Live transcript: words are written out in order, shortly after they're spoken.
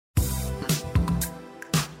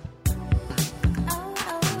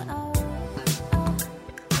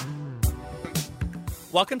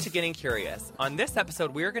Welcome to Getting Curious. On this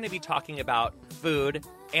episode, we're going to be talking about food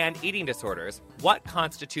and eating disorders. What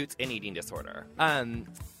constitutes an eating disorder? I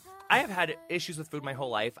have had issues with food my whole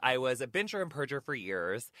life. I was a binger and purger for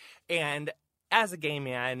years. And as a gay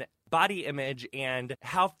man, body image and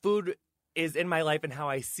how food is in my life and how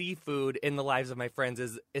I see food in the lives of my friends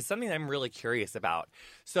is something that I'm really curious about.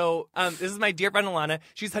 So this is my dear friend Alana.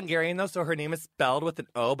 She's Hungarian, though, so her name is spelled with an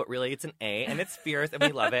O, but really it's an A, and it's fierce, and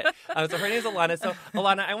we love it. So her name is Alana. So,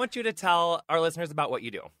 Alana, I want you to tell our listeners about what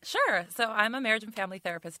you do. Sure. So I'm a marriage and family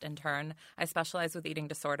therapist intern. I specialize with eating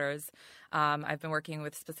disorders. I've been working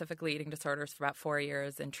with specifically eating disorders for about 4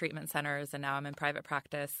 years in treatment centers, and now I'm in private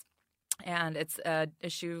practice. And it's an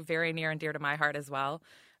issue very near and dear to my heart as well.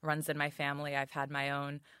 Runs in my family. I've had my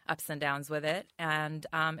own ups and downs with it. And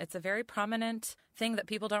it's a very prominent thing that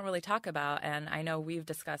people don't really talk about. And I know we've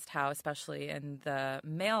discussed how, especially in the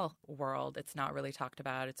male world, it's not really talked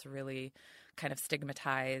about. It's really kind of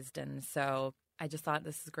stigmatized. And so I just thought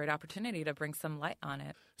this is a great opportunity to bring some light on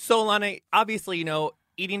it. So, Alana, obviously,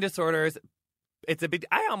 eating disorders, it's a big,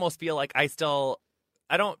 I almost feel like I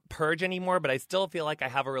don't purge anymore, but I still feel like I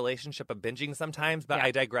have a relationship of binging sometimes, but Yeah.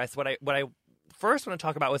 I digress. What I first want to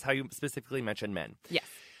talk about was how you specifically mentioned men. Yes.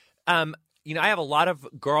 I have a lot of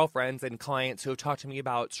girlfriends and clients who have talked to me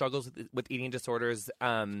about struggles with eating disorders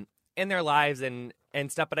in their lives and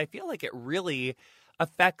stuff, but I feel like it really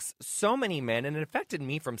affects so many men, and it affected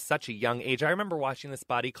me from such a young age. I remember watching this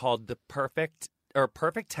body called The Perfect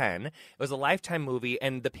 10. It was a Lifetime movie,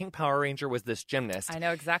 and the Pink Power Ranger was this gymnast. I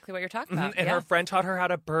know exactly what you're talking about. And her friend taught her how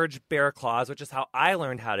to purge bear claws, which is how I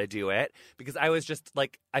learned how to do it, because I was just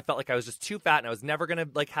I felt like I was just too fat, and I was never going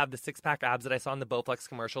to have the six-pack abs that I saw in the Bowflex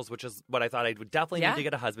commercials, which is what I thought I would definitely need to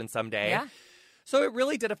get a husband someday. Yeah. So it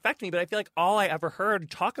really did affect me, but I feel like all I ever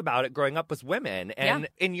heard talk about it growing up was women. And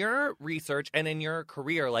in your research and in your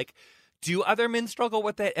career, do other men struggle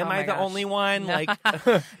with it? Am I the only one? No.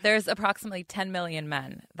 There's approximately 10 million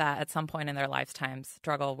men that at some point in their lifetimes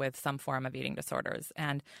struggle with some form of eating disorders.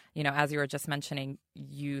 And, as you were just mentioning,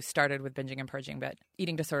 you started with binging and purging, but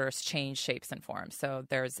eating disorders change shapes and forms. So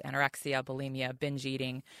there's anorexia, bulimia, binge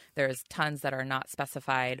eating. There's tons that are not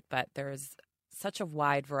specified, but there's such a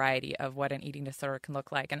wide variety of what an eating disorder can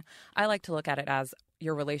look like. And I like to look at it as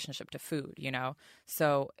your relationship to food,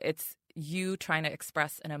 So it's you trying to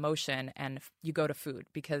express an emotion and you go to food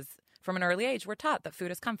because from an early age, we're taught that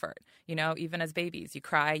food is comfort. Even as babies, you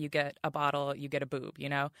cry, you get a bottle, you get a boob,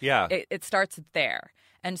 Yeah. It starts there.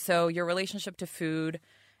 And so your relationship to food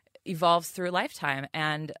evolves through lifetime.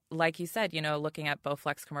 And like you said, looking at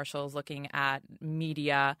Bowflex commercials, looking at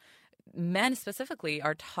media, men specifically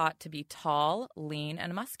are taught to be tall, lean,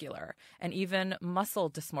 and muscular. And even muscle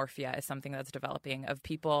dysmorphia is something that's developing of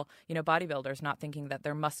people, bodybuilders not thinking that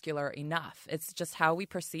they're muscular enough. It's just how we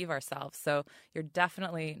perceive ourselves. So you're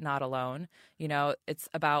definitely not alone. It's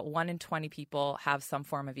about 1 in 20 people have some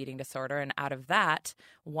form of eating disorder. And out of that,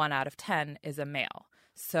 1 out of 10 is a male.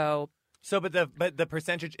 But the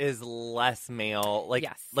percentage is less male.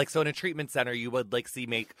 Yes. So in a treatment center, you would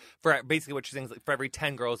for basically what you're saying is for every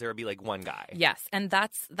 10 girls, there would be 1 guy. Yes. And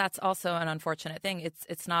that's also an unfortunate thing.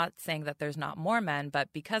 It's not saying that there's not more men,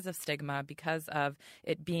 but because of stigma, because of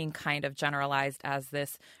it being kind of generalized as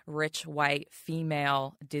this rich, white,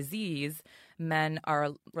 female disease, men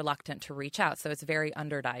are reluctant to reach out. So it's very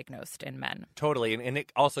underdiagnosed in men. Totally. And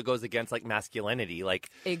it also goes against masculinity.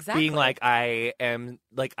 Exactly. Being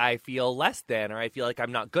I feel less than, or I feel like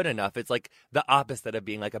I'm not good enough. It's the opposite of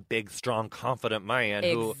being a big, strong, confident man.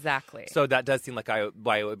 Exactly. So that does seem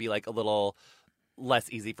why it would be a little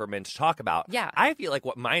less easy for men to talk about. Yeah. I feel like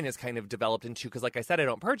what mine is kind of developed into, because like I said, I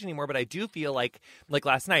don't purge anymore, but I do feel like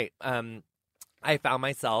last night, I found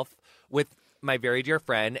myself with my very dear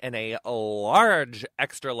friend and a large,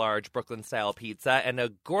 extra large Brooklyn style pizza and a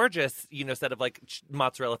gorgeous, set of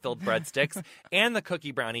mozzarella filled breadsticks and the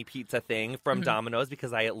cookie brownie pizza thing from Domino's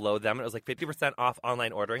because I loathe them. It was 50% off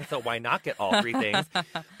online ordering. So why not get all 3 things?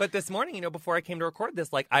 But this morning, before I came to record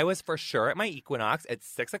this, I was for sure at my Equinox at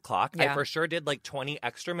 6 o'clock. Yeah. I for sure did 20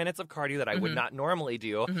 extra minutes of cardio that I would not normally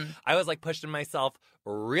do. I was pushing myself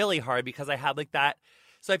really hard because I had that.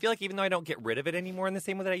 So I feel even though I don't get rid of it anymore in the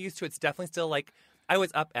same way that I used to, it's definitely still I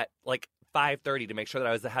was up at 5:30 to make sure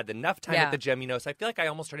that I had enough time at the gym, So I feel I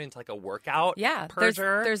almost turned into a workout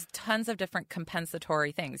purger. There's tons of different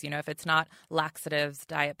compensatory things. If it's not laxatives,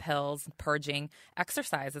 diet pills, purging,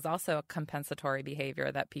 exercise is also a compensatory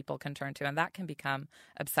behavior that people can turn to, and that can become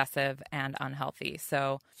obsessive and unhealthy.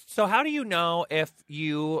 So how do you know if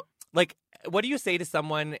you what do you say to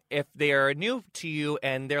someone if they're new to you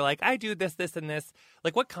and they're I do this, this, and this?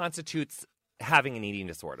 What constitutes having an eating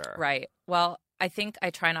disorder? Right. Well, I think I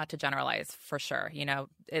try not to generalize for sure. You know,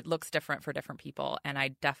 it looks different for different people. And I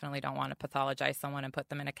definitely don't want to pathologize someone and put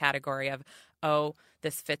them in a category of, oh,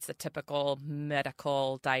 this fits a typical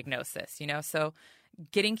medical diagnosis, you know? So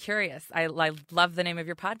getting curious. I love the name of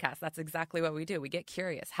your podcast. That's exactly what we do. We get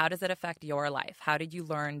curious. How does it affect your life? How did you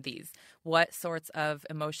learn these? What sorts of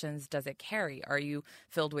emotions does it carry? Are you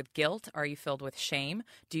filled with guilt? Are you filled with shame?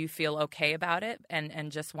 Do you feel okay about it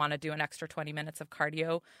and just want to do an extra 20 minutes of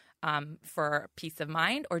cardio for peace of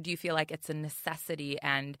mind? Or do you feel like it's a necessity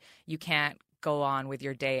and you can't go on with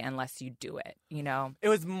your day unless you do it, you know? It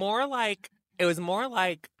was more like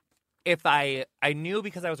if I knew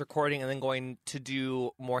because I was recording and then going to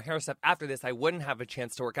do more hair stuff after this, I wouldn't have a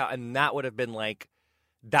chance to work out. And that would have been like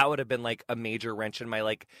a major wrench in my,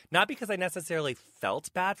 like, not because I necessarily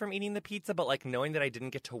felt bad from eating the pizza, but like knowing that I didn't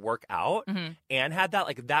get to work out and had that,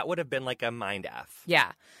 like, that would have been like a mind F.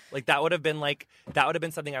 Yeah. Like that would have been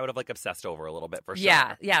something I would have like obsessed over a little bit for sure.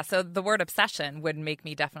 Yeah. Yeah. So the word obsession would make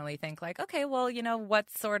me definitely think like, okay, well, you know,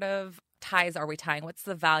 what sort of ties are we tying? What's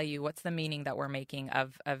the value? What's the meaning that we're making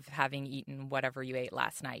of having eaten whatever you ate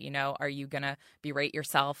last night? You know, are you going to berate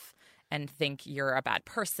yourself and think you're a bad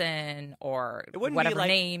person or whatever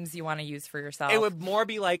names you want to use for yourself? It would more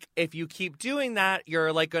be like, if you keep doing that,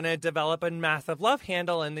 you're like going to develop a massive love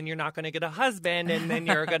handle and then you're not going to get a husband and then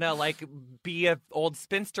you're going to like be an old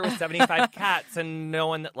spinster with 75 cats and no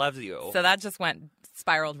one that loves you. So that just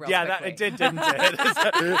spiraled real quickly. Yeah, it did, didn't it?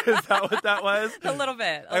 Is that what that was? A little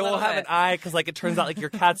bit. I will have an eye because, like, it turns out, like, your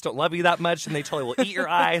cats don't love you that much and they totally will eat your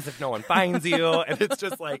eyes if no one finds you. And it's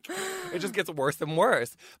just, like, it just gets worse and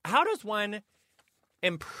worse. How does one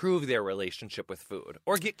improve their relationship with food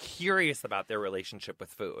or get curious about their relationship with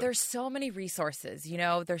food? There's so many resources, you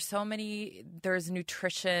know, there's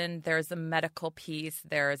nutrition, there's the medical piece,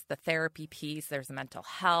 there's the therapy piece, there's the mental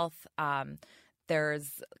health,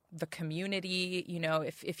 there's the community, you know,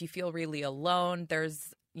 if you feel really alone,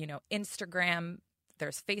 there's, you know, Instagram,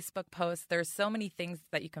 there's Facebook posts, there's so many things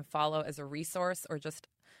that you can follow as a resource or just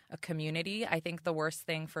a community. I think the worst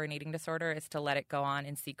thing for an eating disorder is to let it go on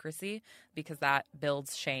in secrecy because that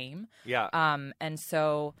builds shame. Yeah. And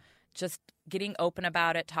so just getting open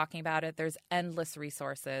about it, talking about it, there's endless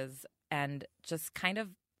resources and just kind of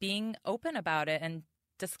being open about it and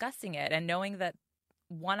discussing it and knowing that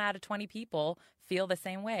 1 out of 20 people feel the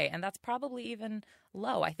same way. And that's probably even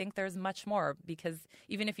low. I think there's much more because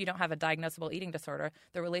even if you don't have a diagnosable eating disorder,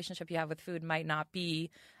 the relationship you have with food might not be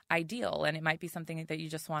ideal. And it might be something that you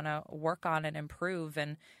just want to work on and improve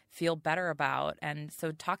and feel better about. And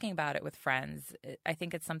so talking about it with friends, I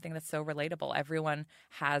think it's something that's so relatable. Everyone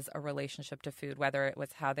has a relationship to food, whether it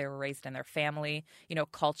was how they were raised in their family. You know,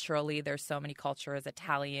 culturally, there's so many cultures,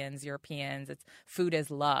 Italians, Europeans. It's food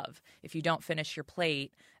is love. If you don't finish your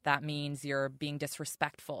plate, that means you're being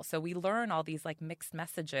disrespectful. So we learn all these like mixed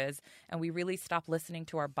messages and we really stop listening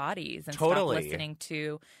to our bodies and stop listening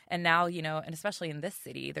to, and now, you know, and especially in this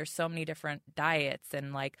city, there's so many different diets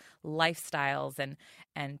and like lifestyles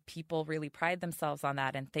and people really pride themselves on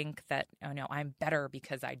that and think that, oh no, I'm better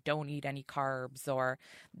because I don't eat any carbs or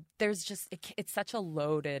there's just, it's such a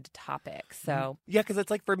loaded topic. So yeah, because it's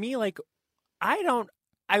like for me, like I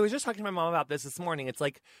was just talking to my mom about this morning. It's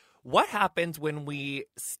like, what happens when we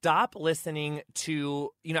stop listening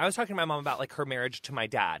to, you know, I was talking to my mom about like her marriage to my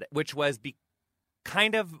dad, which was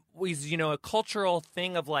you know, a cultural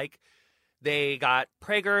thing of like, they got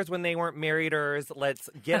preggers when they weren't marrieders. Let's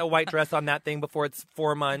get a white dress on that thing before it's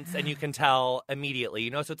 4 months and you can tell immediately,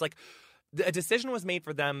 you know? So it's like a decision was made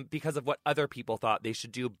for them because of what other people thought they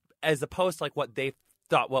should do as opposed to like what they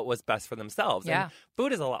thought what was best for themselves. Yeah. And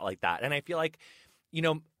food is a lot like that. And I feel like, you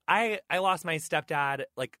know, I lost my stepdad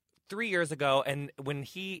like 3 years ago, and when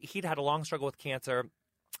he'd had a long struggle with cancer,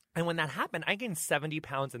 and when that happened, I gained 70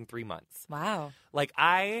 pounds in 3 months. Wow. Like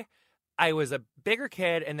I was a bigger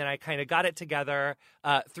kid, and then I kind of got it together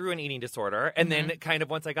through an eating disorder, and then kind of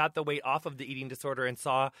once I got the weight off of the eating disorder and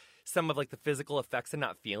saw some of like the physical effects and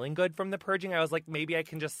not feeling good from the purging, I was like, maybe I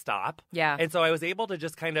can just stop. Yeah. And so I was able to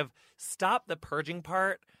just kind of stop the purging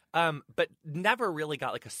part. But never really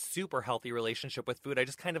got like a super healthy relationship with food. I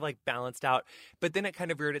just kind of like balanced out. But then it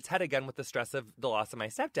kind of reared its head again with the stress of the loss of my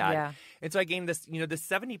stepdad. Yeah. And so I gained this, you know, this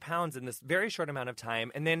 70 pounds in this very short amount of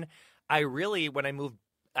time. And then I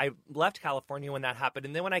left California when that happened.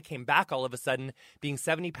 And then when I came back, all of a sudden being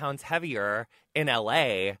 70 pounds heavier in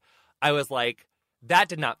LA, I was like, that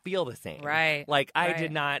did not feel the same. Right. Like I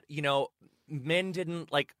did not, you know, men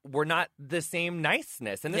didn't like were not the same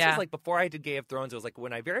niceness. And this was like before I did Game of Thrones. It was like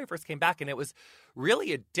when I very first came back, and it was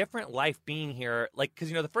really a different life being here. Like,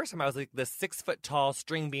 because the first time I was like the 6 foot tall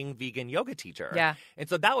string being vegan yoga teacher. Yeah. And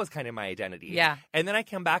so that was kind of my identity. Yeah. And then I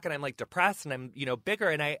came back and I'm like depressed and I'm, bigger.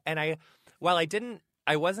 And I while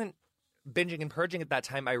I wasn't binging and purging at that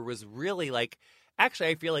time, I was really like, actually,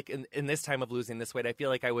 I feel like in this time of losing this weight, I feel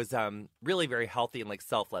like I was really very healthy and like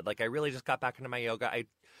self-led. Like I really just got back into my yoga. I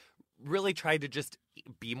really tried to just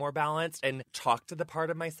be more balanced and talk to the part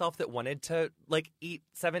of myself that wanted to like eat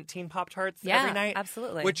 17 Pop-Tarts every night.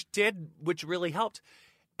 Absolutely. Which really helped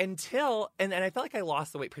until, and I felt like I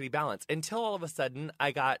lost the weight pretty balanced until all of a sudden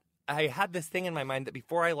I had this thing in my mind that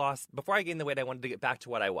before I gained the weight, I wanted to get back to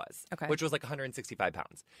what I was, which was like 165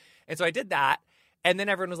 pounds. And so I did that. And then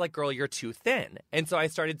everyone was like, girl, you're too thin. And so I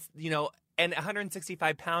started, and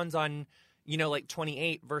 165 pounds on, like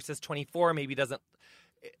 28 versus 24 maybe doesn't,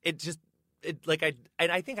 I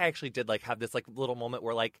think I actually did like have this like little moment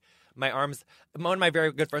where like my arms, one of my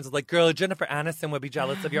very good friends was like, girl, Jennifer Aniston would be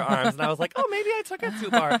jealous of your arms. And I was like, oh, maybe I took it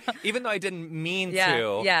too far, even though I didn't mean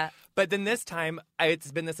to. Yeah. But then this time,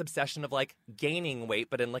 it's been this obsession of like gaining weight,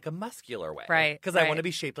 but in like a muscular way. Right. Because I want to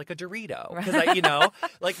be shaped like a Dorito. Because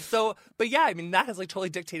like, so, but yeah, I mean, that has like totally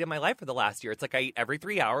dictated my life for the last year. It's like I eat every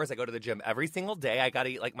 3 hours. I go to the gym every single day. I got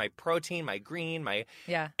to eat like my protein, my green,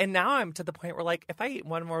 Yeah. And now I'm to the point where like, if I eat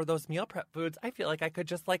one more of those meal prep foods, I feel like I could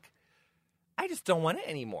just like, I just don't want it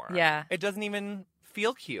anymore. Yeah. It doesn't even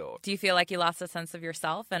feel cute. Do you feel like you lost a sense of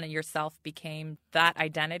yourself and yourself became that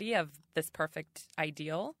identity of this perfect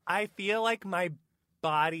ideal? I feel like my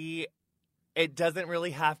body, it doesn't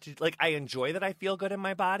really have to, like, I enjoy that I feel good in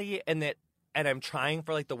my body and I'm trying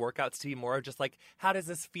for like the workouts to be more of just like, how does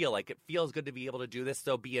this feel? Like, it feels good to be able to do this.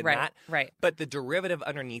 So be in that. Right. But the derivative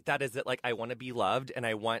underneath that is that like, I want to be loved and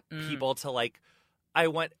I want people to like,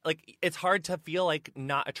 it's hard to feel like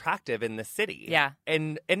not attractive in the city. Yeah.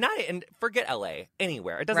 And forget LA,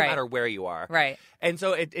 anywhere. It doesn't matter where you are. Right. And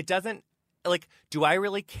so it doesn't, like, do I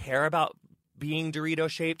really care about being Dorito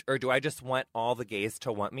shaped or do I just want all the gays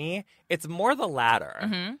to want me? It's more the latter.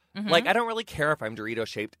 Mm-hmm. Like, I don't really care if I'm Dorito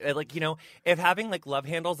shaped. Like, if having like love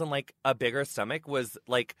handles and like a bigger stomach was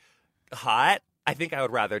like hot, I think I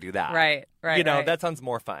would rather do that. Right. That sounds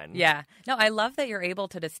more fun. Yeah. No, I love that you're able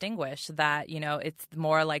to distinguish that, it's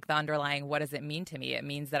more like the underlying, what does it mean to me? It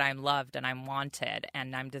means that I'm loved and I'm wanted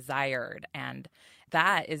and I'm desired. And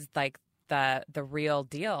that is like the real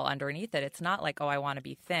deal underneath it. It's not like, oh, I want to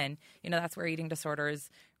be thin. That's where eating disorders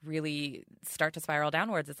really start to spiral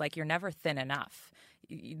downwards. It's like you're never thin enough.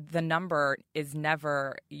 The number is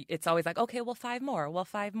never, it's always like, okay, well, 5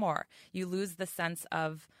 more. You lose the sense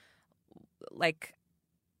of, like,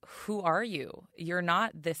 who are you? You're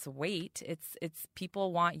not this weight. It's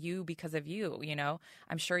people want you because of you,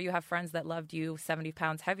 I'm sure you have friends that loved you 70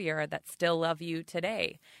 pounds heavier that still love you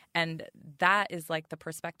today. And that is like the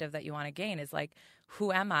perspective that you want to gain is like,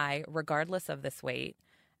 who am I regardless of this weight?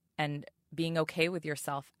 And being okay with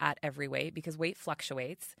yourself at every weight, because weight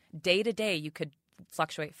fluctuates. Day to day, you could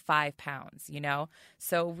fluctuate 5 pounds,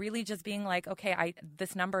 So really just being like, okay,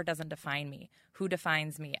 this number doesn't define me. Who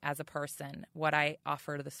defines me as a person? What I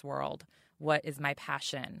offer to this world? What is my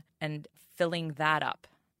passion? And filling that up.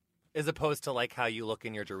 As opposed to like how you look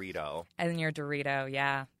in your Dorito. And your Dorito,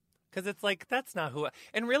 yeah. Because it's like, that's not who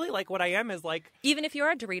and really like what I am is like. Even if you're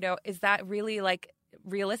a Dorito, is that really like,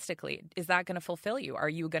 realistically, is that going to fulfill you? Are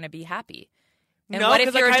you going to be happy? And what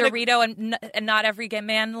if you're a Dorito and not every gay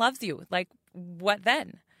man loves you? Like, what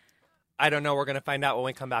then? I don't know. We're going to find out when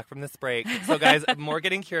we come back from this break. So, guys, more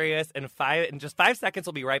Getting Curious in just 5 seconds.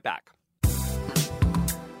 We'll be right back.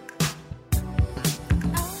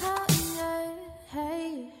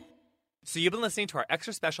 So you've been listening to our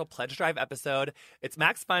extra special Pledge Drive episode. It's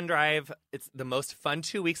Max Fun Drive. It's the most fun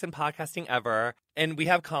 2 weeks in podcasting ever. And we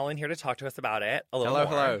have Colin here to talk to us about it a little more.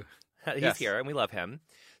 Hello. He's here, and we love him.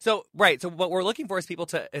 So, right. So what we're looking for is people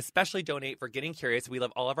to especially donate for Getting Curious. We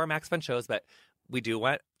love all of our Max Fun shows, but we do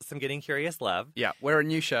want some Getting Curious love. Yeah, we're a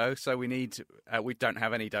new show, so we don't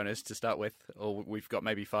have any donors to start with, or we've got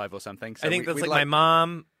maybe 5 or something. So I think that's like my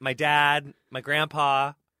mom, my dad, my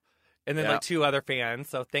grandpa, and then like 2 other fans.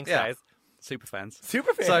 So thanks, guys. Super fans.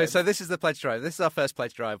 So this is the pledge drive. This is our first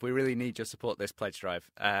pledge drive. We really need your support this pledge drive.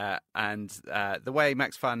 And the way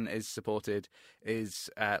Max Fun is supported is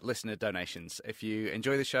listener donations. If you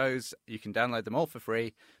enjoy the shows, you can download them all for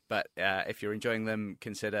free. But if you're enjoying them,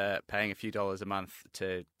 consider paying a few dollars a month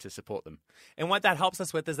to support them. And what that helps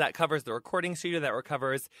us with is that covers the recording studio, that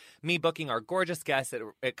covers me booking our gorgeous guests.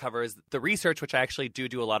 It covers the research, which I actually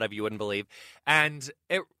do a lot of, you wouldn't believe. And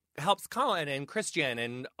it helps Colin and Christian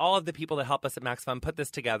and all of the people that help us at Max Fun put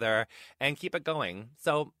this together and keep it going.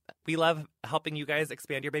 So we love helping you guys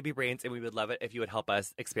expand your baby brains, and we would love it if you would help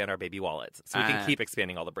us expand our baby wallets so we can keep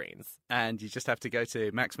expanding all the brains. And you just have to go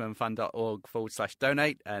to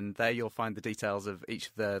maximumfun.org/donate, and there you'll find the details of each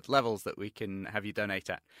of the levels that we can have you donate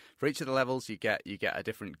at. For each of the levels, you get a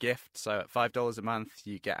different gift. So at $5 a month,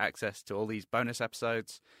 you get access to all these bonus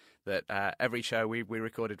episodes. That every show we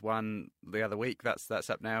recorded one the other week. That's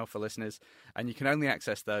up now for listeners, and you can only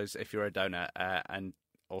access those if you're a donor. And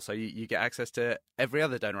also you get access to every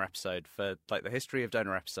other donor episode for like the history of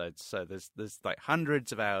donor episodes. So there's like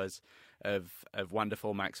hundreds of hours of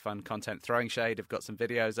wonderful Max Fun content. Throwing Shade have got some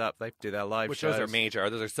videos up. They do their live shows. Those are major.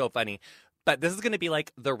 Those are so funny. But this is going to be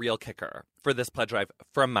like the real kicker for this pledge drive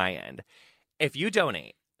from my end. If you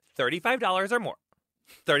donate $35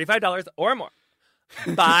 or more,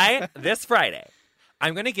 by this Friday,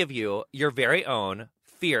 I'm going to give you your very own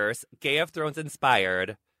fierce Game of Thrones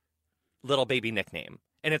inspired little baby nickname.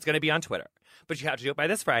 And it's going to be on Twitter. But you have to do it by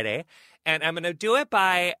this Friday. And I'm going to do it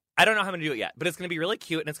by, I don't know how I'm going to do it yet, but it's going to be really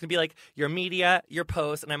cute. And it's going to be like your media, your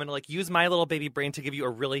posts. And I'm going to like use my little baby brain to give you a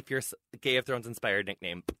really fierce Game of Thrones inspired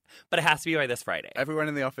nickname. But it has to be by this Friday. Everyone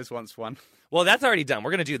in the office wants one. Well, that's already done.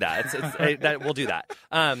 We're going to do that. We'll do that.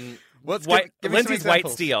 Give Lindsay's White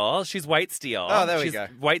Steel. She's White Steel. Oh, there we she's go.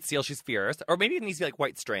 White Steel. She's fierce. Or maybe it needs to be like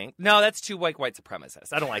White Strength. No, that's too white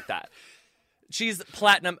supremacist. I don't like that. She's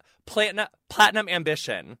Platinum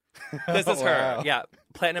Ambition. This is her. Wow. Yeah,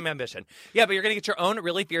 Platinum Ambition. Yeah, but you're gonna get your own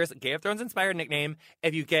really fierce Game of Thrones inspired nickname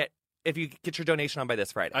if you get your donation on by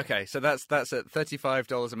this Friday. Okay, so that's at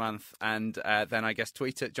 $35 a month, and then I guess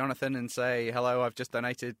tweet at Jonathan and say hello. I've just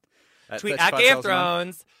donated. Tweet at Game of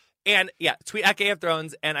Thrones. And yeah, tweet at Game of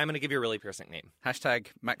Thrones, and I'm going to give you a really piercing name.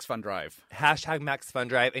 #MaxFunDrive.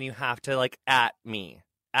 #MaxFunDrive, and you have to like at me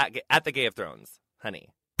at the Game of Thrones, honey.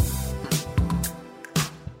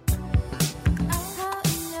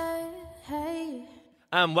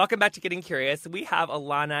 Welcome back to Getting Curious. We have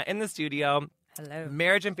Alana in the studio. Hello.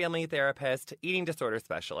 Marriage and family therapist, eating disorder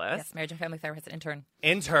specialist. Yes, marriage and family therapist, intern.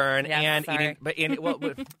 Yes, and sorry.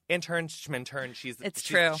 intern, schmintern. She's 18. It's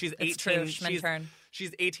true, schmintern.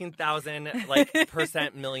 She's 18,000 like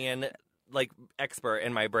percent million like expert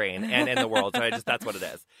in my brain and in the world. So that's what it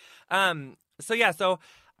is. So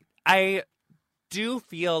I do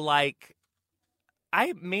feel like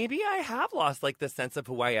I have lost like the sense of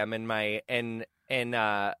who I am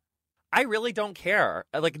I really don't care.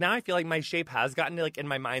 Like now I feel like my shape has gotten like in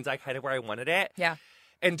my mind's eye kind of where I wanted it. Yeah.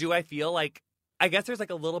 And do I feel like, I guess there's like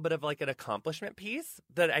a little bit of like an accomplishment piece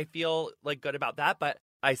that I feel like good about that, but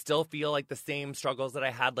I still feel like the same struggles that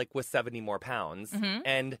I had like with 70 more pounds.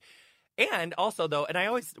 Mm-hmm. And also though, and I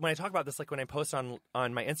always, when I talk about this, like when I post on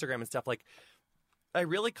my Instagram and stuff, like I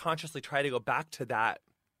really consciously try to go back to that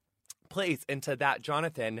place and to that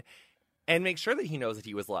Jonathan and make sure that he knows that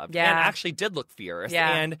he was loved. Yeah. And actually did look fierce.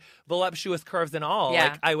 Yeah. And voluptuous curves and all. Yeah.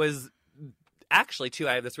 Like I was actually too,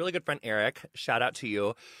 I have this really good friend, Eric, shout out to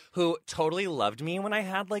you, who totally loved me when I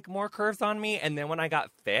had like more curves on me. And then when I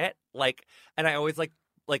got fit, like, and I always like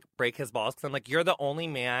break his balls because I'm like, you're the only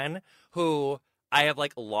man who I have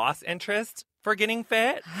like lost interest for getting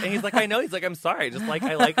fit. And he's like, I know. He's like, I'm sorry. Just like,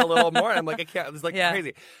 I like a little more. And I'm like, I can't. It's like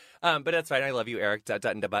crazy. But that's fine. I love you, Eric.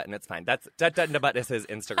 Dutton and it's fine. That's Dutton is his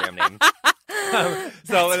Instagram name.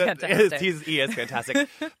 He is fantastic.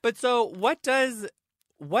 But so what does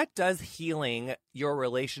healing your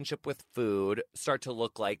relationship with food start to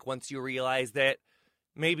look like once you realize that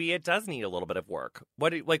maybe it does need a little bit of work?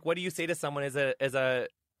 What do you say to someone as a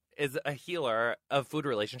healer of food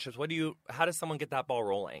relationships? How does someone get that ball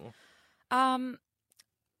rolling?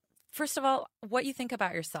 First of all, what you think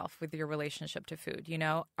about yourself with your relationship to food, you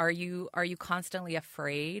know, are you constantly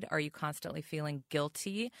afraid? Are you constantly feeling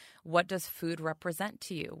guilty? What does food represent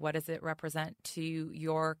to you? What does it represent to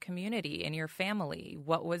your community and your family?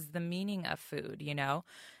 What was the meaning of food? You know,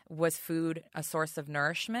 was food a source of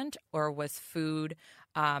nourishment, or was food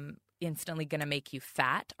instantly going to make you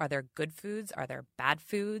fat? Are there good foods? Are there bad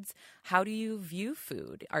foods? How do you view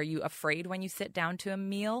food? Are you afraid when you sit down to a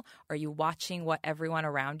meal? Are you watching what everyone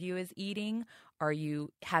around you is eating? Are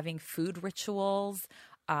you having food rituals?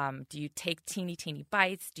 Do you take teeny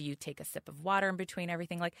bites? Do you take a sip of water in between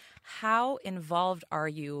everything? Like, how involved are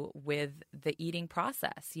you with the eating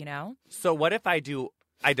process, you know? So what if I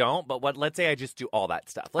don't, but let's say I just do all that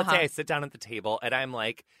stuff. Let's say I sit down at the table and I'm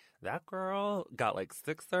like, that girl got like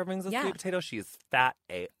 6 servings of sweet potato. She's fat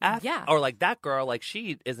AF. Yeah. Or like that girl, like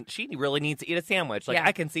she really needs to eat a sandwich. Like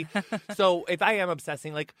I can see. So if I am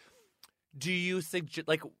obsessing, like, do you suggest,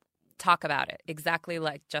 like, talk about it, exactly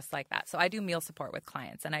just like that. So I do meal support with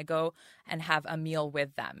clients, and I go and have a meal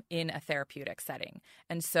with them in a therapeutic setting.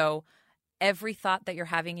 And so every thought that you're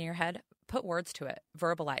having in your head, put words to it,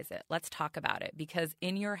 verbalize it. Let's talk about it, because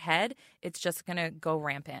in your head, it's just going to go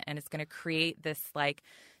rampant, and it's going to create this like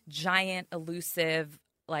giant, elusive,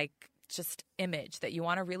 like just image that you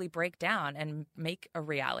want to really break down and make a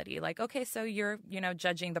reality. Like, okay, so you're,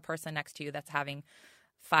 judging the person next to you that's having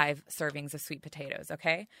 5 servings of sweet potatoes.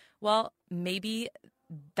 Okay. Well, maybe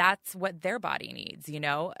that's what their body needs.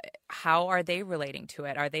 How are they relating to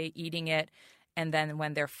it? Are they eating it, and then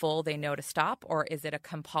when they're full, they know to stop? Or is it a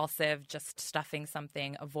compulsive, just stuffing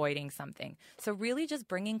something, avoiding something? So really just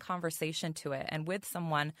bringing conversation to it, and with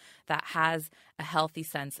someone that has a healthy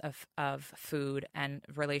sense of food and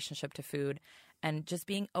relationship to food, and just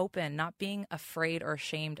being open, not being afraid or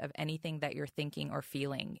ashamed of anything that you're thinking or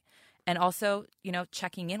feeling. And also,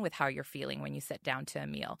 checking in with how you're feeling when you sit down to a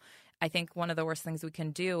meal. I think one of the worst things we can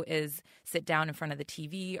do is sit down in front of the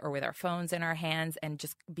TV or with our phones in our hands and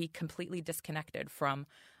just be completely disconnected from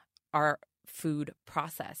our food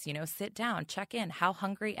process. Sit down, check in. How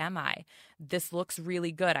hungry am I? This looks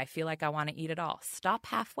really good. I feel like I want to eat it all. Stop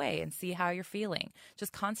halfway and see how you're feeling.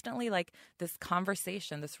 Just constantly like this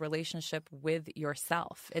conversation, this relationship with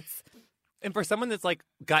yourself. And for someone that's like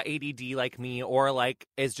got ADD like me, or like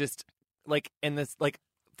is just like in this like,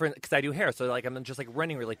 because I do hair, so like I'm just like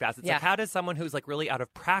running really fast. It's like, how does someone who's like really out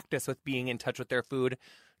of practice with being in touch with their food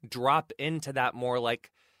drop into that more like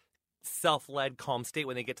self-led calm state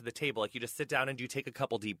when they get to the table? Like, you just sit down and you take a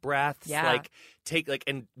couple deep breaths,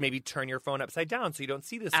 and maybe turn your phone upside down so you don't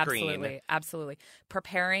see the screen. Absolutely.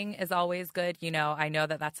 Preparing is always good. I know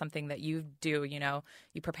that that's something that you do.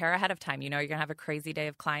 You prepare ahead of time. You're gonna have a crazy day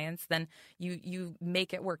of clients, then you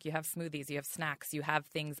make it work. You have smoothies, you have snacks, you have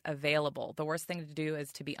things available. The worst thing to do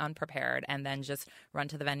is to be unprepared and then just run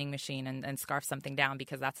to the vending machine and scarf something down,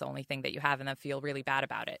 because that's the only thing that you have, and then feel really bad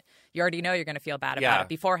about it. You already know you're going to feel bad about it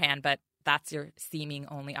beforehand, but that's your seeming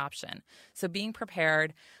only option. So being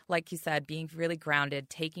prepared, like you said, being really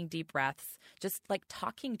grounded, taking deep breaths, just like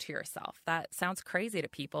talking to yourself. That sounds crazy to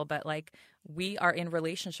people, but like, we are in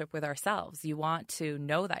relationship with ourselves. You want to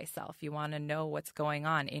know thyself. You want to know what's going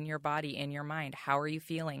on in your body, in your mind. How are you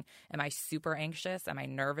feeling? Am I super anxious? Am I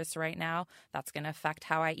nervous right now? That's going to affect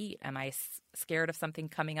how I eat. Am I scared of something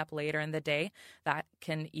coming up later in the day? That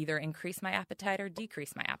can either increase my appetite or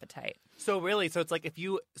decrease my appetite. So it's like if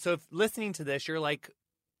listening to this, you're like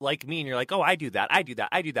me, and you're like, oh, I do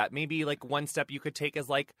that. Maybe like one step you could take is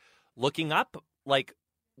like looking up like,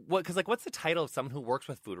 because like, what's the title of someone who works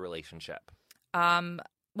with food relationship? Like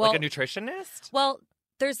a nutritionist? Well,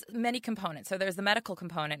 there's many components. So there's the medical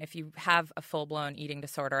component if you have a full-blown eating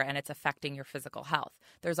disorder and it's affecting your physical health.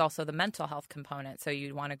 There's also the mental health component. So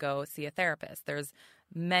you want to go see a therapist. There's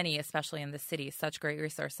many, especially in the city, such great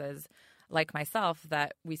resources like myself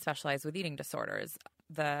that we specialize with eating disorders.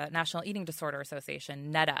 The National Eating Disorder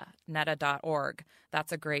Association, neta.org.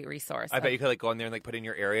 That's a great resource. I bet you could like go in there and like put in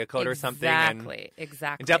your area code or something. Exactly.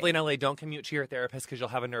 And definitely in LA, don't commute to your therapist because you'll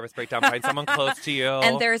have a nervous breakdown. Find someone close to you.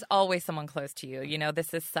 And there's always someone close to you.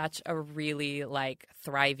 This is such a really like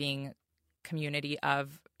thriving community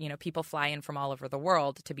of, people fly in from all over the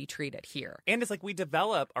world to be treated here. And it's like we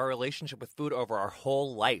develop our relationship with food over our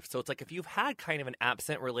whole life. So it's like if you've had kind of an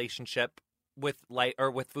absent relationship with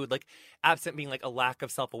food, like absent being like a lack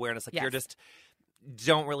of self-awareness, like you're just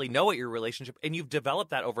don't really know what your relationship, and you've developed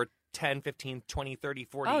that over 10, 15, 20, 30,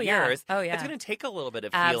 40 years. It's going to take a little bit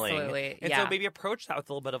of healing. Absolutely. And so maybe approach that with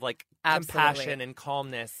a little bit of like compassion and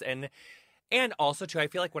calmness. And also too, I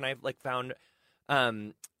feel like when I've like found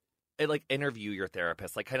like interview your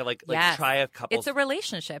therapist, like kind of like try a couple. It's a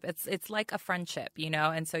relationship. It's like a friendship,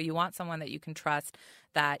 and so you want someone that you can trust,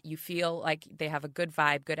 that you feel like they have a good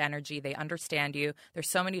vibe, good energy, they understand you. There's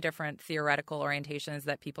so many different theoretical orientations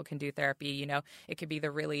that people can do therapy. It could be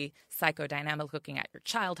the really psychodynamic, looking at your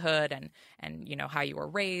childhood and how you were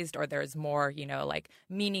raised, or there's more, like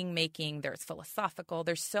meaning making, there's philosophical,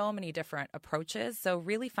 there's so many different approaches. So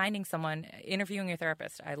really finding someone, interviewing your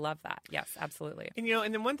therapist, I love that. Yes, absolutely. And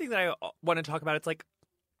and then one thing that I want to talk about, it's like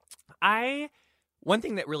one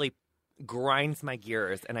thing that really grinds my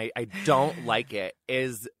gears and I don't like it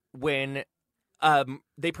is when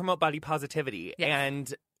they promote body positivity. Yes.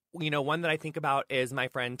 And one that I think about is my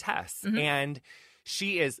friend Tess. Mm-hmm. And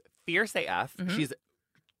she is fierce AF. Mm-hmm. She's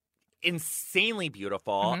insanely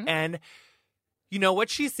beautiful. Mm-hmm. And what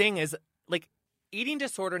she's saying is like, eating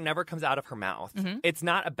disorder never comes out of her mouth. Mm-hmm. It's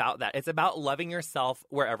not about that. It's about loving yourself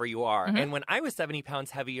wherever you are. Mm-hmm. And when I was 70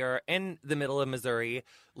 pounds heavier in the middle of Missouri,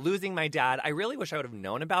 losing my dad, I really wish I would have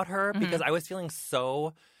known about her because I was feeling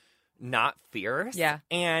so not fierce. Yeah.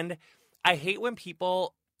 And I hate when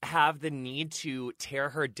people have the need to tear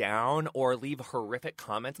her down or leave horrific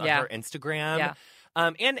comments on her Instagram. Yeah.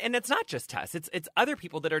 And it's not just Tess. It's other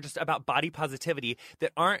people that are just about body positivity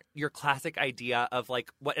that aren't your classic idea of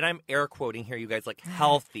like what, and I'm air quoting here, you guys, like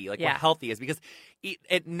healthy, like what healthy is, because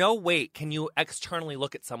at no weight can you externally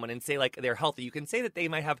look at someone and say like they're healthy. You can say that they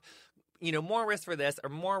might have, you know, more risk for this or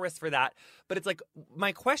more risk for that. But it's like,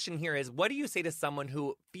 my question here is, what do you say to someone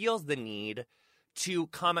who feels the need to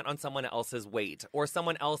comment on someone else's weight or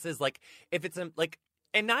someone else's, like, if it's like,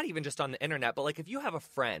 and not even just on the internet, but like if you have a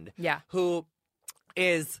friend who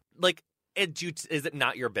is like, is it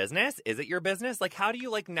not your business? Is it your business? Like, how do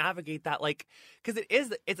you like navigate that? Like, because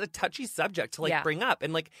it's a touchy subject to like bring up.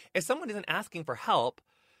 And like, if someone isn't asking for help,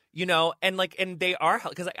 you know, and like, and they are,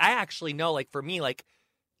 because like, I actually know, like for me, like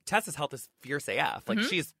Tessa's health is fierce AF. Like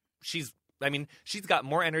she's I mean, she's got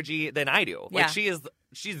more energy than I do. Like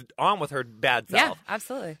she's on with her bad self. Yeah,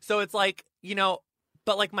 absolutely. So it's like, you know,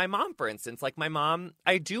 but like my mom, for instance, like my mom,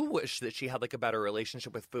 I do wish that she had like a better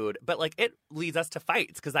relationship with food, but like it leads us to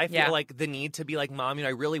fights because I feel like the need to be like, Mom, you know,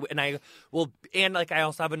 I really, and I will, and like I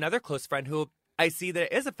also have another close friend who I see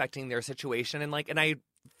that it is affecting their situation, and like, and I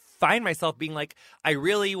find myself being like, I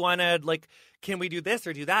really want to like, can we do this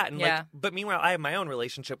or do that? And like, but meanwhile, I have my own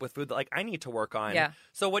relationship with food that like I need to work on. Yeah.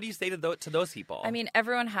 So what do you say to those people? I mean,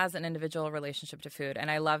 everyone has an individual relationship to food.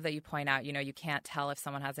 And I love that you point out, you know, you can't tell if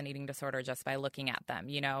someone has an eating disorder just by looking at them,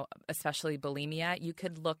 you know, especially bulimia. You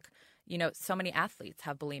could look, you know, so many athletes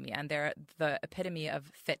have bulimia and they're the epitome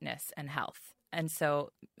of fitness and health. And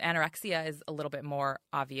so anorexia is a little bit more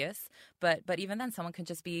obvious, but even then someone can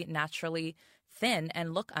just be naturally thin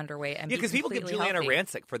and look underweight and because people give Juliana healthy.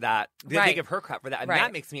 Rancic for that. They give her crap for that, and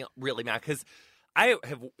that makes me really mad because I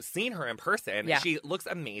have seen her in person. Yeah. She looks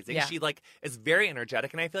amazing. Yeah. She like is very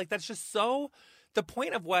energetic, and I feel like that's just so. The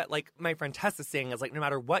point of what like my friend Tess is saying is like no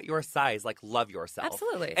matter what your size, like love yourself.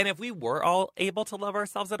 Absolutely. And if we were all able to love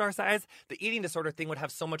ourselves at our size, the eating disorder thing would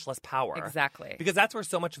have so much less power. Exactly. Because that's where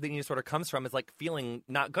so much of the eating disorder comes from is like feeling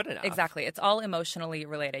not good enough. Exactly. It's all emotionally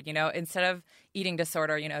related. You know, instead of eating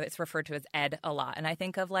disorder, you know, it's referred to as ED a lot. And I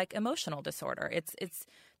think of like emotional disorder. It's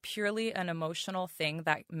purely an emotional thing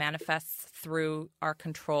that manifests through our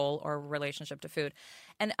control or relationship to food.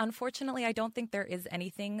 And unfortunately, I don't think there is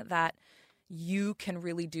anything that you can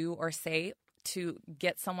really do or say to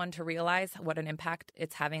get someone to realize what an impact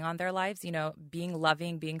it's having on their lives. You know, being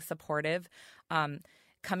loving, being supportive,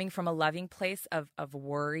 coming from a loving place of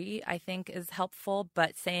worry, I think is helpful.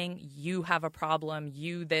 But saying you have a problem,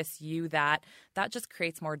 you this, you that just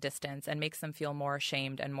creates more distance and makes them feel more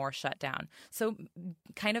ashamed and more shut down. So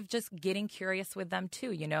kind of just getting curious with them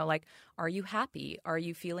too, you know, like, are you happy? Are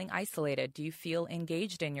you feeling isolated? Do you feel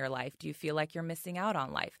engaged in your life? Do you feel like you're missing out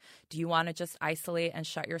on life? Do you want to just isolate and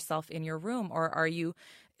shut yourself in your room? Or are you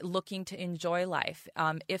looking to enjoy life?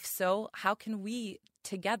 If so, how can we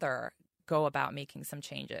together go about making some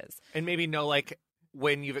changes? And maybe know like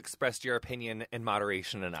when you've expressed your opinion in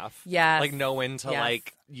moderation enough. Yes. Like know when to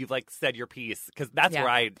like you've like said your piece, because that's where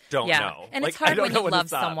I don't know. And like, it's hard when you love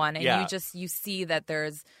stop. someone and you see that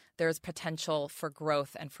there's potential for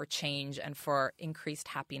growth and for change and for increased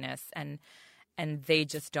happiness, and they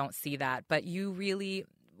just don't see that. But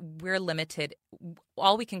we're limited.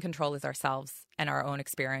 All we can control is ourselves and our own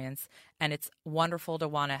experience. And it's wonderful to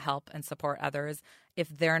want to help and support others. If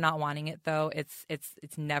they're not wanting it, though, it's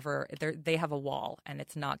never, they have a wall and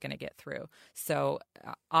it's not going to get through. So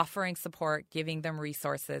offering support, giving them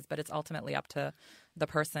resources, but it's ultimately up to the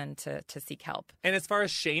person to seek help. And as far as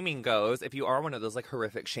shaming goes, if you are one of those like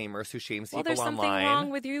horrific shamers who shames people there's online, something wrong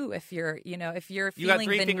with you if you're feeling you got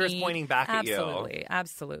three the fingers need, pointing back at you.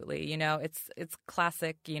 Absolutely. You know, it's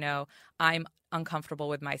classic. You know, I'm uncomfortable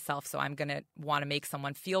with myself, so I'm going to want to make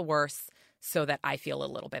someone feel worse so that I feel a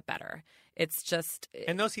little bit better. It's just...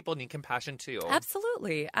 And those people need compassion too.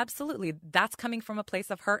 Absolutely. That's coming from a place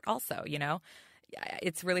of hurt also, you know?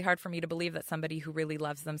 It's really hard for me to believe that somebody who really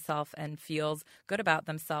loves themselves and feels good about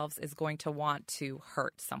themselves is going to want to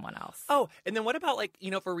hurt someone else. Oh, and then what about like,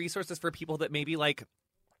 you know, for resources for people that maybe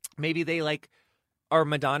they like are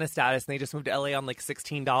Madonna status and they just moved to LA on like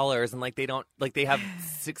 $16 and like they don't like they have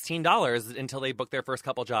 $16 until they book their first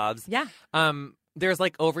couple jobs. Yeah. There's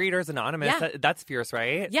like Overeaters Anonymous. Yeah. That's fierce,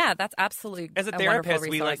 right? Yeah, that's absolutely as a therapist,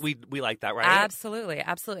 we like that, right? Absolutely.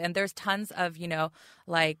 And there's tons of, you know,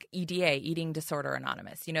 like EDA, Eating Disorder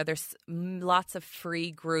Anonymous. You know, there's lots of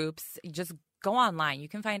free groups. You just go online. You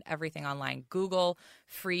can find everything online. Google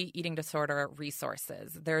free eating disorder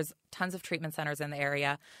resources. There's tons of treatment centers in the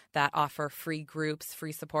area that offer free groups,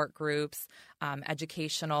 free support groups,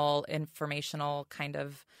 educational, informational kind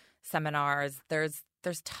of seminars. There's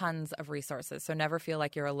there's tons of resources. So never feel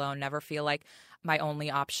like you're alone. Never feel like my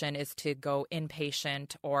only option is to go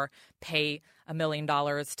inpatient or pay $1 million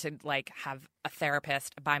to like have a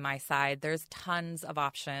therapist by my side. There's tons of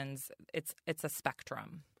options. It's a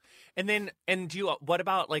spectrum. And then, do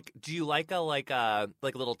you like a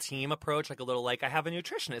little team approach, like a little, like I have a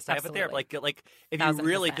nutritionist, I have a therapist, like if you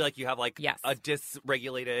really feel like you have like a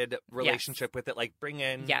dysregulated relationship with it, like bring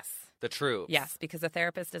in the troops. Yes, because a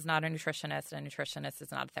therapist is not a nutritionist, and a nutritionist is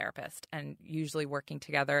not a therapist, and usually working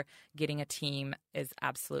together, getting a team is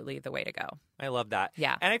absolutely the way to go. I love that.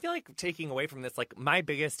 Yeah, and I feel like taking away from this, like my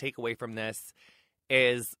biggest takeaway from this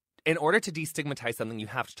is, in order to destigmatize something, you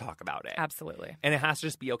have to talk about it. Absolutely. And it has to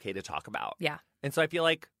just be okay to talk about. Yeah. And so I feel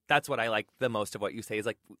like that's what I like the most of what you say is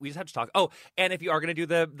like, we just have to talk. Oh, and if you are going to do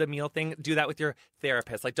the meal thing, do that with your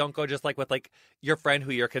therapist. Like, don't go just like with like your friend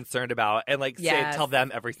who you're concerned about and like tell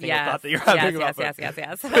them every single thought that you're having about Yes. Yeah, make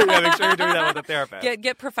sure you're doing that with a therapist.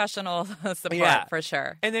 Get professional support for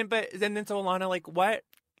sure. And then, so Ilana, like what,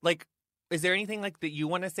 like, is there anything like that you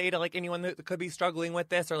want to say to like anyone that could be struggling with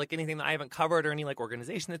this, or like anything that I haven't covered, or any like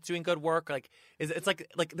organization that's doing good work? Like, it's like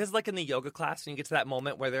this is like in the yoga class when you get to that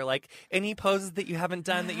moment where they're like, any poses that you haven't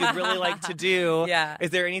done that you'd really like to do? Yeah.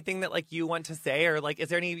 Is there anything that like you want to say, or like is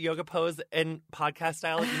there any yoga pose in podcast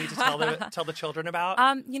style that you need to tell the children about?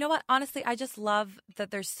 You know what? Honestly, I just love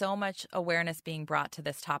that there's so much awareness being brought to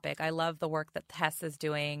this topic. I love the work that Tess is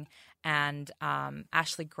doing, and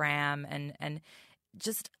Ashley Graham, and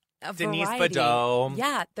just a Denise variety. Bado.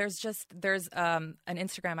 Yeah, there's an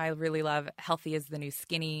Instagram I really love, Healthy is the New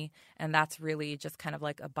Skinny, and that's really just kind of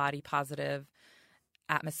like a body positive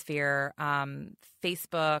atmosphere.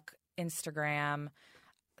 Facebook, Instagram,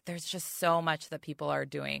 there's just so much that people are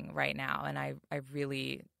doing right now, and I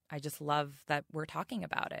just love that we're talking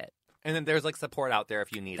about it. And then there's like support out there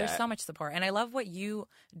if you need There's so much support. And I love what you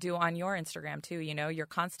do on your Instagram too. You know, you're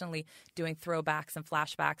constantly doing throwbacks and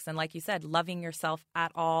flashbacks. And like you said, loving yourself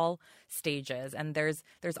at all stages. And there's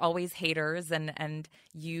always haters, and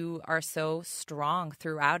you are so strong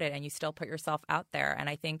throughout it, and you still put yourself out there. And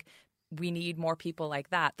I think we need more people like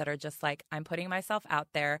that are just like, I'm putting myself out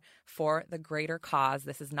there for the greater cause.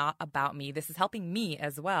 This is not about me. This is helping me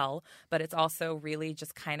as well. But it's also really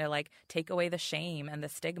just kind of like take away the shame and the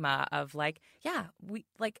stigma of like, yeah, we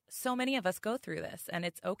like so many of us go through this, and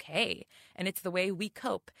it's okay. And it's the way we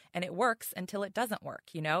cope, and it works until it doesn't work.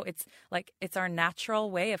 You know, it's like, it's our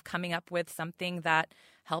natural way of coming up with something that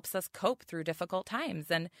helps us cope through difficult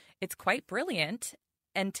times. And it's quite brilliant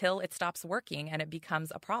until it stops working and it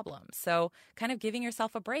becomes a problem. So kind of giving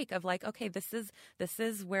yourself a break of like, okay, this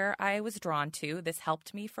is where I was drawn to. This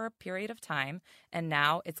helped me for a period of time, and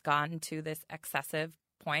now it's gone to this excessive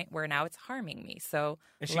point where now it's harming me. So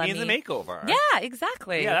and she needs a makeover. Yeah,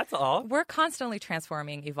 exactly. Yeah, that's all. We're constantly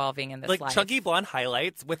transforming, evolving in this like life. Chunky blonde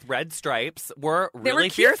highlights with red stripes were they really were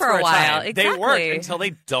cute fierce for a while. time. Exactly. They worked until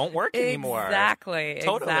they don't work anymore. Exactly.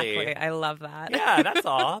 Totally. Exactly. I love that. Yeah, that's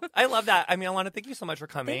all. I love that. I mean, Ilana, thank you so much for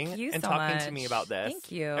coming and talking much. To me about this.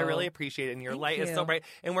 Thank you. I really appreciate it. And your light is so you. bright.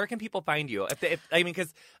 And where can people find you?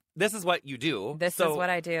 Because this is what you do. This is what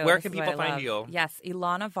I do. Where can people find you? Yes,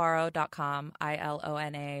 IlanaVaro.com,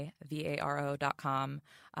 ILONAVARO.com,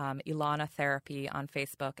 Ilana Therapy on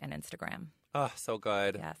Facebook and Instagram. Oh, so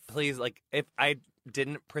good. Yes. Please, like, if I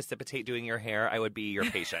didn't precipitate doing your hair, I would be your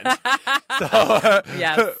patient.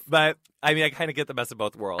 Yes. But, I mean, I kind of get the best of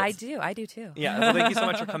both worlds. I do too. Yeah, well, thank you so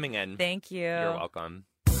much for coming in. Thank you. You're welcome.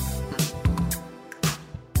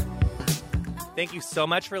 Thank you so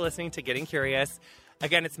much for listening to Getting Curious.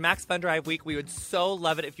 Again, it's Max Fun Drive Week. We would so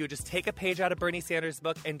love it if you would just take a page out of Bernie Sanders'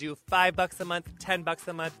 book and do $5 a month, $10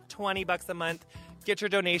 a month, $20 a month. Get your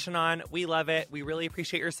donation on. We love it. We really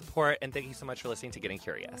appreciate your support. And thank you so much for listening to Getting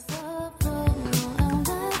Curious.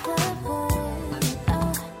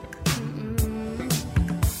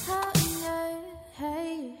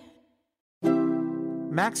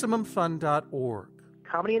 MaximumFun.org.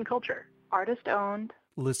 Comedy and culture. Artist owned.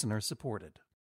 Listener supported.